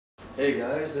Hey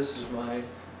guys, this is my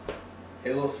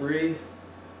Halo 3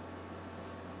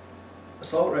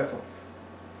 assault rifle.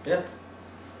 Yeah,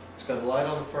 it's got a light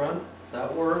on the front,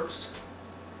 that works.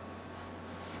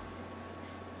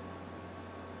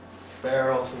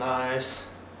 Barrel's nice.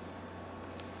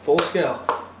 Full scale,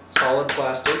 solid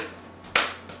plastic.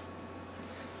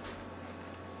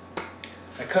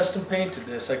 I custom painted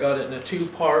this. I got it in a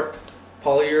 2-part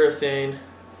polyurethane,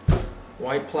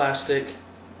 white plastic,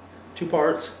 2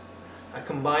 parts. I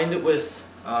combined it with,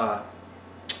 I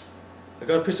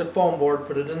got a piece of foam board,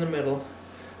 put it in the middle,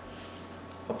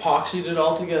 epoxied it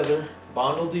all together,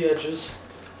 bonded the edges,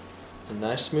 the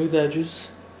nice smooth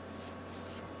edges,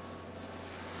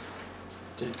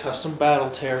 did custom battle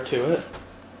tear to it.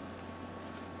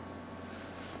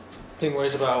 Thing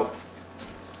weighs about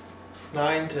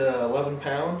 9 to 11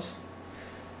 pounds.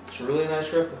 It's a really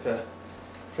nice replica.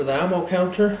 For the ammo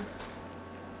counter,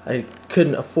 I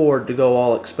couldn't afford to go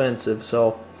all expensive,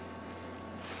 so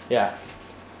yeah.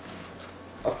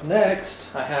 Up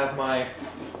next, I have my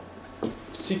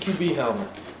CQB helmet.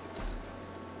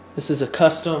 This is a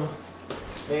custom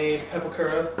made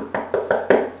Pepakura,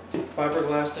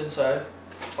 fiberglass inside,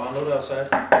 bonded outside.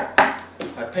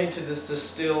 I painted this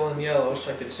steel and yellow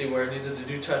so I could see where I needed to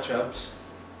do touch-ups.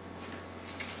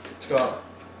 It's got,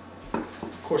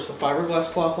 of course, the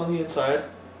fiberglass cloth on the inside,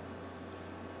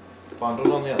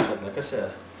 bonded on the outside, like I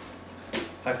said.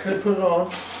 I could put it on,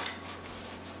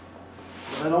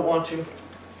 but I don't want to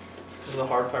because of the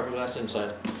hard fiberglass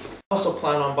inside. I also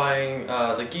plan on buying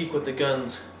the Geek with the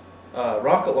Guns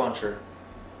rocket launcher,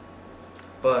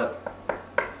 but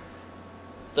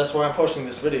that's why I'm posting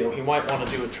this video. He might want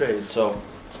to do a trade, so